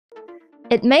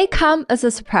It may come as a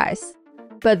surprise,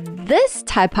 but this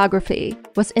typography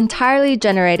was entirely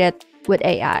generated with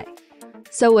AI.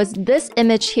 So was this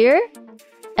image here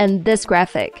and this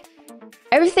graphic.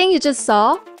 Everything you just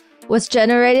saw was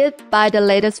generated by the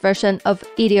latest version of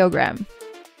Ideogram.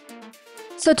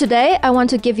 So today I want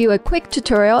to give you a quick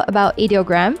tutorial about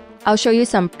Ideogram. I'll show you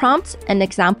some prompts and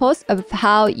examples of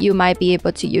how you might be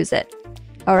able to use it.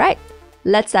 Alright,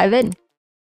 let's dive in.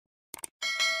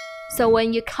 So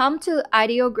when you come to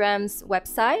Ideogram's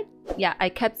website, yeah, I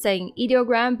kept saying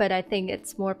Ideogram, but I think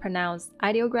it's more pronounced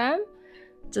Ideogram.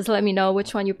 Just let me know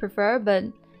which one you prefer, but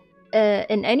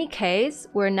in any case,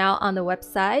 we're now on the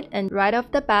website, and right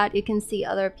off the bat, you can see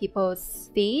other people's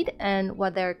feed and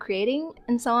what they're creating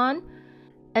and so on.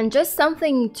 And just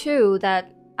something too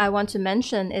that I want to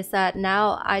mention is that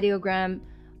now Ideogram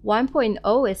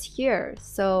 1.0 is here,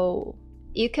 so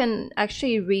you can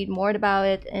actually read more about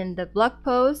it in the blog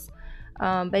post,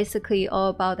 basically all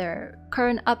about their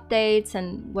current updates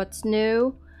and what's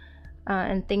new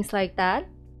and things like that.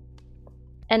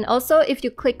 And also, if you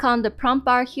click on the prompt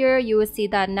bar here, you will see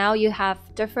that now you have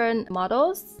different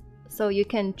models. So you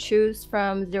can choose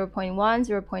from 0.1,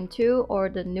 0.2, or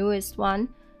the newest one,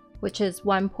 which is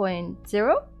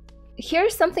 1.0.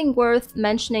 Here's something worth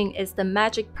mentioning is the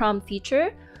magic prompt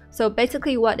feature. So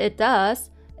basically what it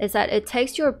does is that it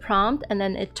takes your prompt and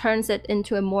then it turns it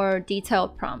into a more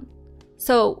detailed prompt.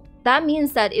 So that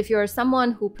means that if you're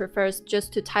someone who prefers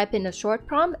just to type in a short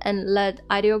prompt and let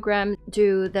Ideogram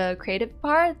do the creative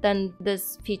part, then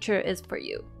this feature is for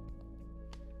you.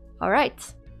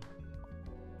 Alright.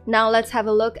 Now let's have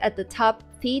a look at the top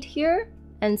feed here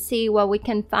and see what we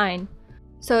can find.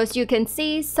 So as you can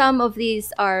see, some of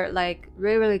these are like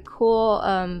really cool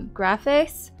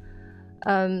graphics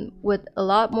with a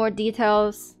lot more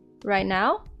details right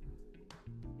now.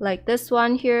 Like this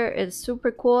one here is super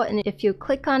cool, and if you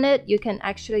click on it, you can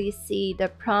actually see the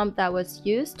prompt that was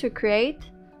used to create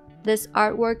this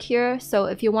artwork here. So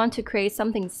if you want to create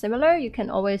something similar, you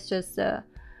can always just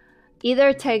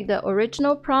either take the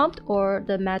original prompt or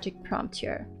the magic prompt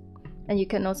here. And you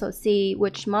can also see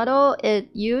which model it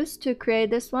used to create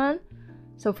this one.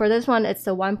 So for this one, it's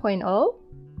the 1.0.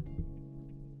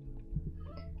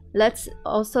 Let's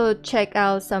also check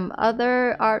out some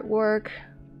other artwork.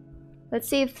 Let's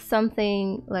see if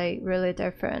something like really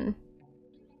different.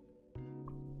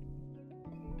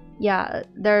 Yeah,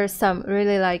 there's some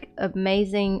really like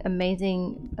amazing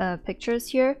pictures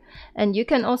here, and you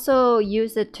can also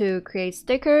use it to create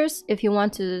stickers if you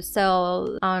want to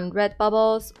sell on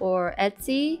Redbubble or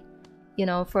Etsy, you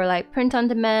know, for like print on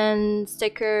demand,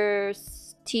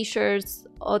 stickers, t-shirts,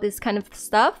 all this kind of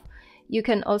stuff. You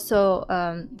can also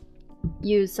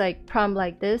use like prompt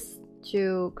like this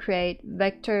to create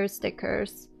vector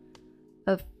stickers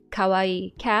of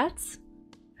kawaii cats,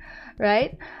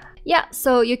 right? Yeah,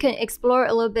 so you can explore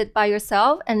a little bit by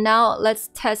yourself, and now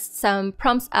let's test some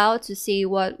prompts out to see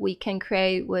what we can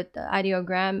create with the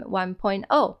Ideogram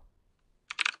 1.0.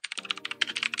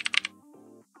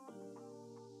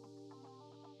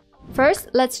 First,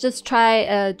 let's just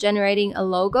try generating a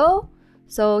logo.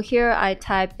 So here I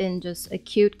type in just a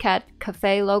cute cat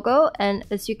cafe logo, and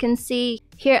as you can see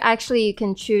here, actually you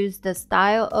can choose the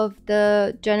style of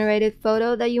the generated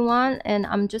photo that you want, and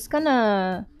I'm just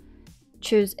gonna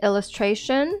choose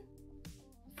illustration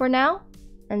for now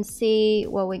and see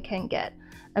what we can get.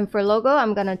 And for logo,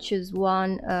 I'm gonna choose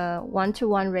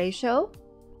 1:1 ratio.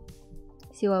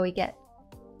 See what we get.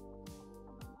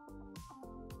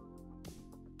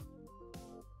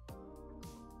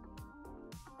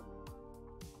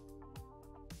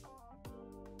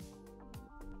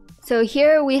 So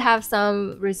here we have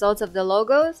some results of the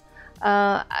logos.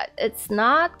 It's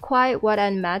not quite what I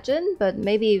imagined, but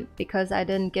maybe because I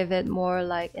didn't give it more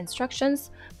like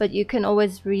instructions, but you can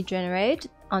always regenerate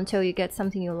until you get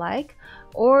something you like,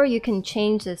 or you can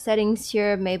change the settings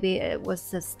here. Maybe it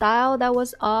was the style that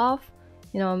was off,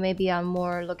 you know, maybe I'm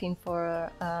more looking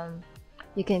for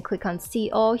you can click on see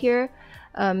all here.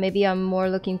 Maybe I'm more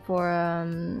looking for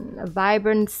a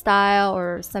vibrant style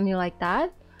or something like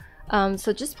that.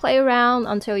 So just play around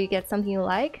until you get something you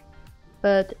like,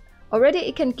 but already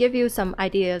it can give you some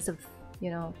ideas of,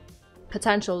 you know,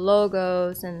 potential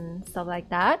logos and stuff like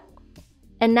that.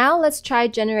 And now let's try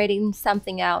generating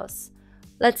something else.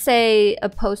 Let's say a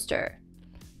poster.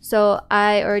 So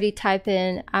I already type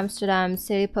in Amsterdam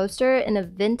city poster in a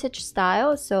vintage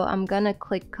style. So I'm gonna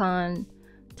click on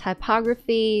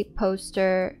typography,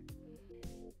 poster.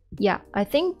 Yeah, I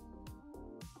think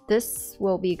this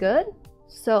will be good.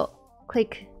 So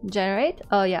click generate.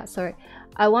 Oh yeah, sorry.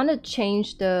 I want to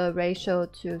change the ratio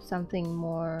to something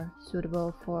more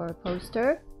suitable for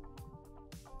poster.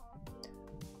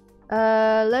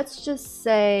 Let's just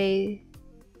say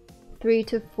 3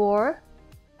 to 4.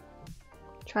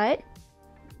 Try it.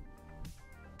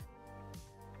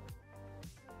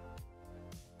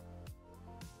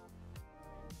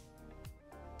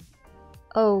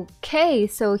 Okay,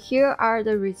 so here are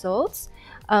the results.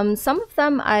 Some of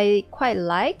them I quite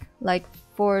like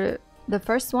for the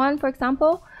first one, for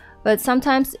example, but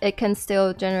sometimes it can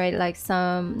still generate like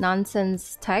some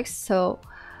nonsense text, so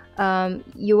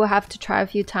you will have to try a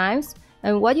few times.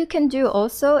 And what you can do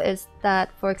also is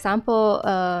that, for example,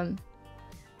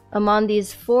 among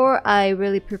these 4, I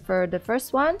really prefer the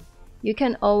first one. You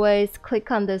can always click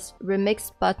on this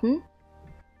remix button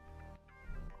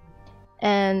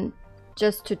and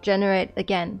just to generate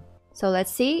again. So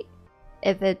let's see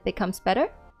if it becomes better.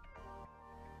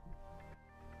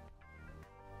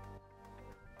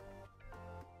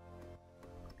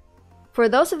 For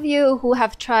those of you who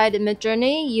have tried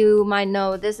Midjourney, you might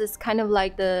know this is kind of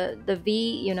like the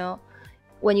V, you know,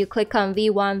 when you click on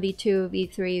V1, V2,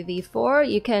 V3, V4,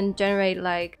 you can generate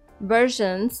like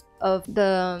versions of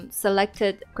the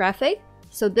selected graphic.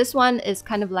 So this one is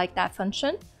kind of like that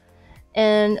function.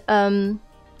 And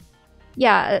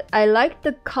yeah, I like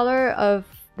the color of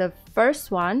the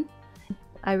first one.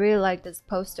 I really like this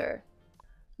poster.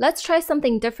 Let's try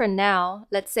something different now.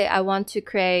 Let's say I want to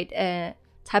create a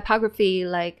typography,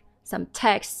 like some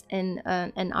text in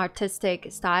an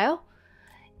artistic style.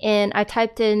 And I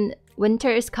typed in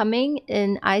 "winter is coming"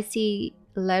 in IC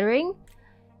lettering.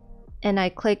 And I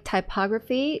click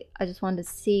typography. I just want to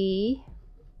see.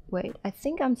 Wait, I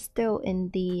think I'm still in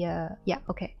the, yeah,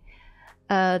 okay.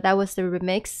 That was the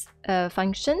remix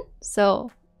function.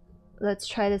 So let's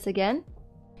try this again.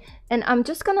 And I'm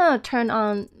just gonna turn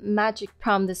on magic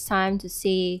prompt this time to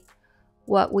see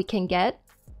what we can get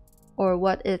or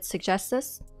what it suggests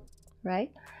us,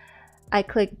 right? I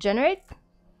click generate,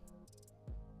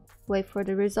 wait for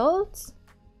the results.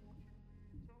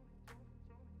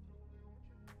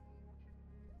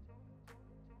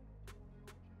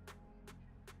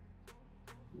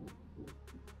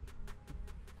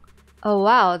 Oh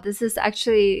wow, this is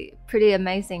actually pretty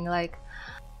amazing. Like,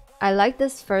 I like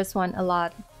this first one a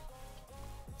lot.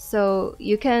 So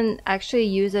you can actually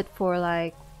use it for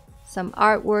like some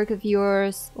artwork of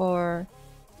yours, or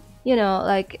you know,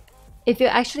 like if you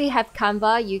actually have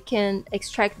Canva, you can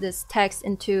extract this text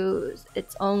into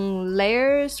its own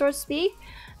layer, so to speak,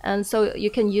 and so you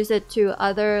can use it to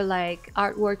other like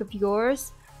artwork of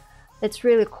yours. It's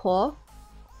really cool.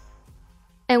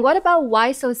 And what about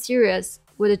 "Why So Serious"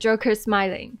 with a Joker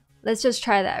smiling? Let's just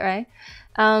try that, right?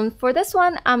 For this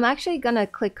one, I'm actually gonna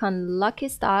click on Lucky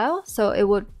Style, so it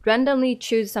would randomly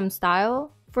choose some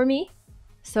style for me.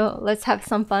 So let's have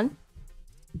some fun.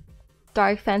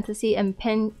 Dark fantasy and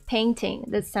painting.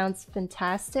 This sounds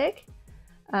fantastic.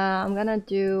 I'm gonna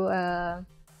do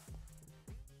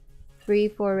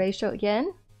 3:4 ratio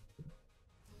again.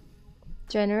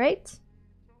 Generate.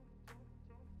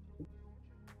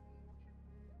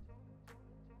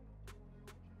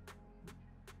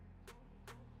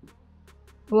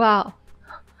 Wow.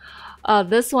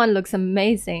 This one looks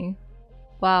amazing.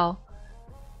 Wow.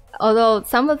 Although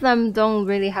some of them don't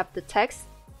really have the text,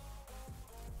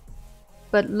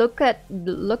 but look at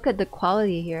the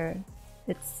quality here.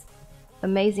 It's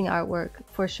amazing artwork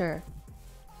for sure.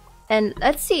 And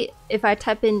let's see, if I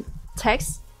type in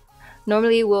text,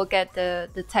 normally we'll get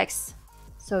the text.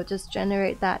 So just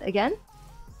generate that again.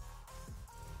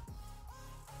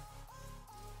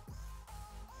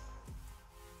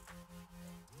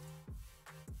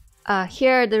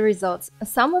 Here are the results.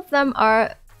 Some of them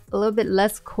are a little bit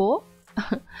less cool,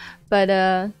 but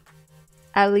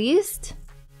at least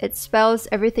it spells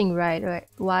everything right?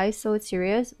 Why so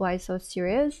serious? Why so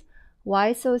serious?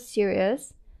 Why so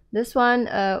serious? This one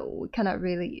we cannot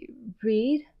really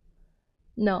read.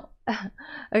 No.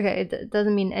 Okay, it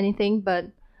doesn't mean anything, but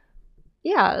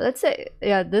yeah, let's say,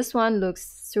 yeah, this one looks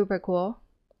super cool.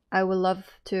 I would love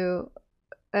to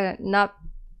not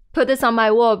put this on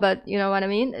my wall, but you know what I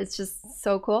mean? It's just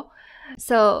so cool.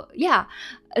 So yeah,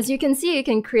 as you can see, you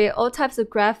can create all types of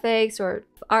graphics or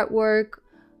artwork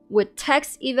with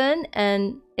text even,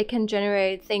 and it can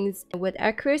generate things with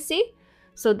accuracy.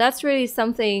 So that's really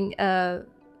something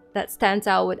that stands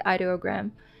out with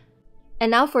Ideogram.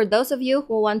 And now for those of you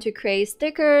who want to create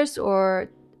stickers or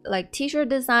like t-shirt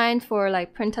design for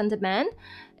like print on demand,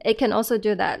 it can also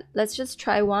do that. Let's just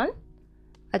try one.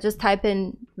 I just type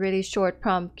in really short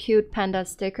prompt "cute panda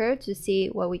sticker" to see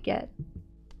what we get.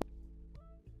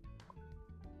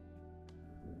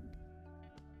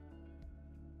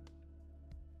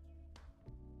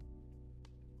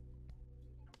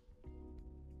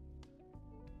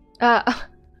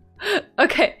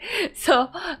 Okay, so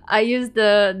I used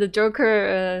the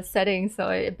Joker setting, so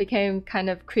it became kind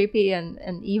of creepy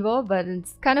and evil, but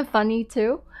it's kind of funny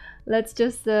too. Let's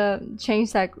just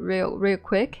change that real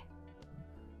quick.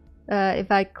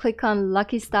 If I click on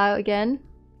Lucky Style again,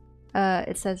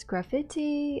 it says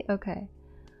graffiti. Okay.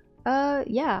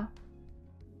 Yeah,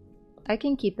 I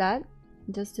can keep that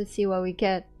just to see what we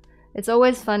get. It's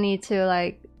always funny to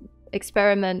like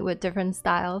experiment with different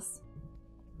styles.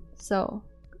 So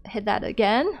hit that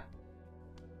again.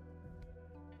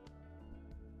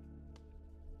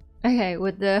 Okay,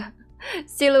 with the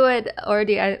silhouette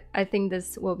already, I think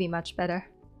this will be much better.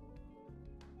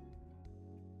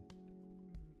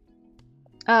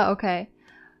 Oh, okay.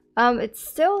 It's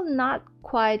still not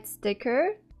quite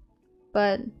sticker,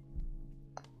 but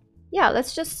yeah,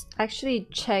 let's just actually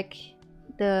check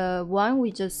the one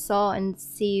we just saw and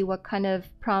see what kind of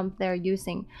prompt they're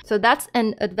using. So that's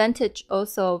an advantage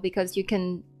also, because you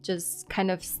can just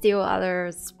kind of steal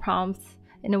others' prompts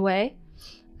in a way.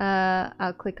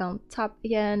 I'll click on top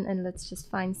again and let's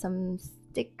just find some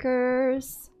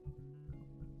stickers.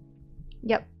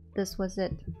 Yep, this was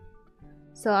it.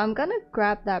 So I'm gonna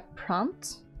grab that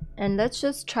prompt and let's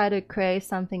just try to create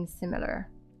something similar.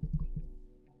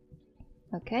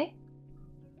 Okay.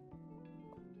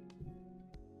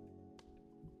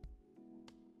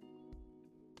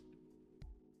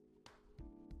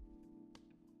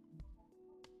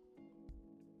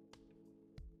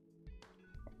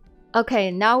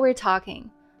 Okay, now we're talking.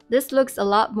 This looks a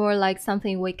lot more like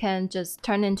something we can just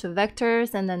turn into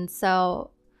vectors and then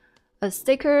sell as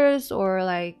stickers or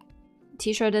like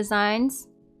t-shirt designs.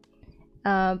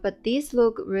 But these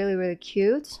look really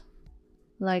cute.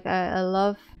 Like I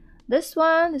love this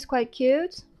one, it's quite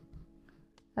cute.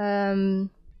 The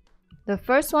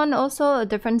first one also a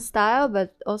different style,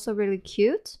 but also really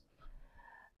cute.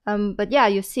 But yeah,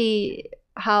 you see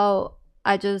how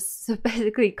I just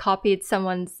basically copied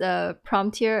someone's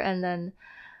prompt here, and then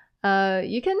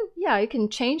you can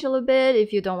change a little bit.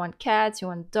 If you don't want cats, you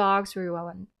want dogs, or you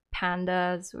want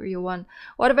pandas, or you want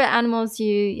whatever animals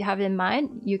you have in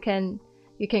mind, you can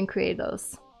create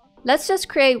those. Let's just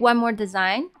create one more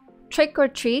design. Trick or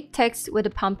treat text with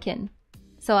a pumpkin.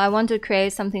 So I want to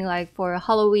create something like for a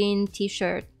Halloween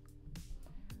t-shirt.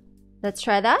 Let's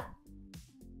try that.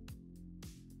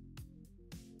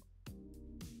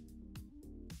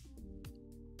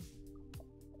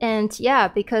 And yeah,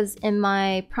 because in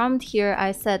my prompt here,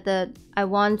 I said that I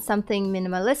want something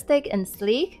minimalistic and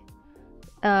sleek.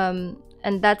 And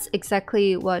that's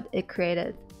exactly what it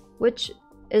created, which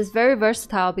is very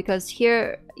versatile because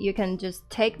here you can just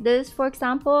take this, for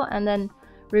example, and then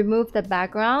remove the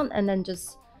background and then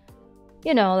just,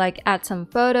 you know, like add some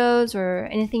photos or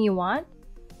anything you want.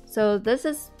 So this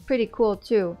is pretty cool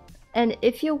too. And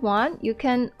if you want, you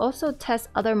can also test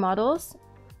other models.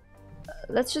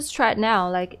 Let's just try it now.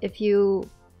 Like if you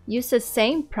use the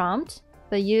same prompt,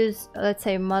 but use, let's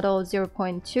say, model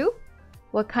 0.2,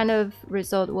 what kind of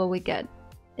result will we get?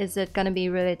 Is it gonna be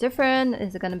really different?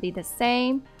 Is it gonna be the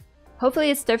same? Hopefully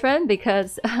it's different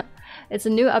because it's a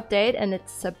new update and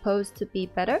it's supposed to be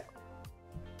better.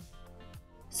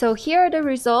 So here are the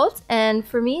results, and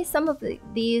for me, some of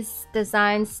these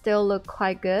designs still look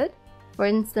quite good. For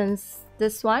instance,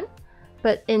 this one.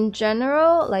 But in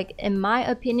general, like in my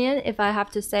opinion, if I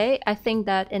have to say, I think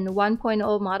that in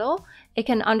 1.0 model, it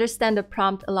can understand the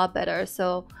prompt a lot better.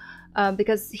 So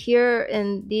because here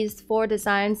in these 4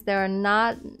 designs, they are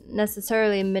not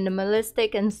necessarily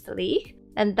minimalistic and sleek.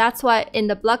 And that's why in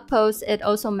the blog post, it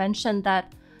also mentioned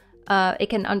that it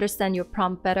can understand your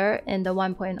prompt better in the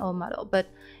 1.0 model. But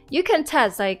you can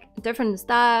test like different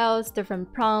styles,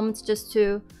 different prompts, just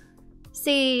to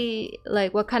see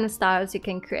like what kind of styles you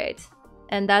can create.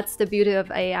 And that's the beauty of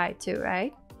AI too,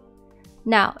 right?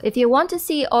 Now, if you want to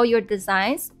see all your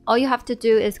designs, all you have to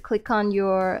do is click on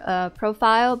your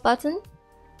profile button.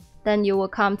 Then you will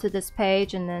come to this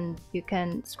page and then you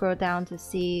can scroll down to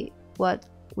see what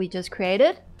we just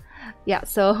created. Yeah,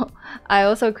 so I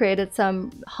also created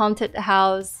some haunted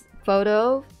house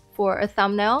photo for a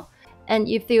thumbnail. And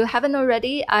if you haven't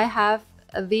already, I have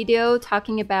a video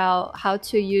talking about how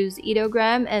to use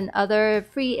Ideogram and other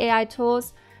free AI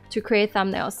tools to create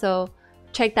thumbnails. So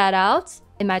check that out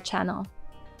in my channel.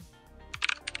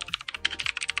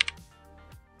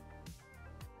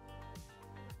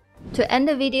 To end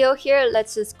the video here,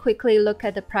 let's just quickly look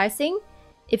at the pricing.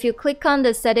 If you click on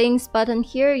the settings button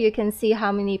here, you can see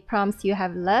how many prompts you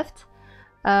have left.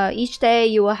 Each day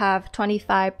you will have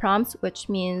 25 prompts, which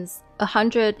means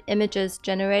 100 images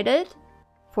generated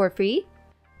for free.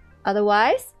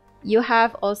 Otherwise, you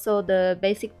have also the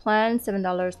basic plan,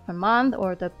 $7 per month,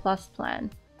 or the plus plan.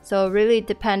 So really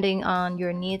depending on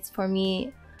your needs. For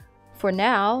me, for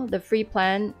now, the free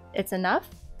plan, it's enough.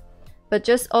 But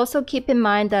just also keep in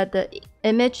mind that the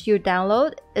image you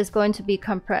download is going to be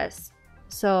compressed.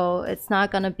 So it's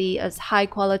not going to be as high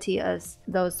quality as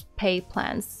those paid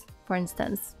plans, for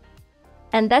instance.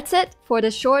 And that's it for the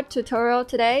short tutorial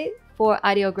today for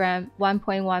Ideogram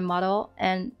 1.1 model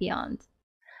and beyond.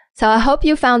 So I hope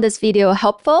you found this video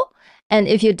helpful. And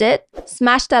if you did,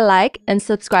 smash that like and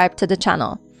subscribe to the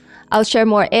channel. I'll share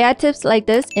more AI tips like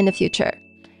this in the future.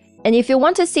 And if you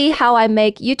want to see how I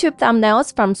make YouTube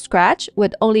thumbnails from scratch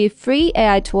with only free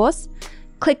AI tools,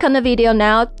 click on the video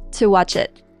now to watch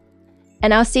it.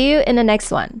 And I'll see you in the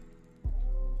next one.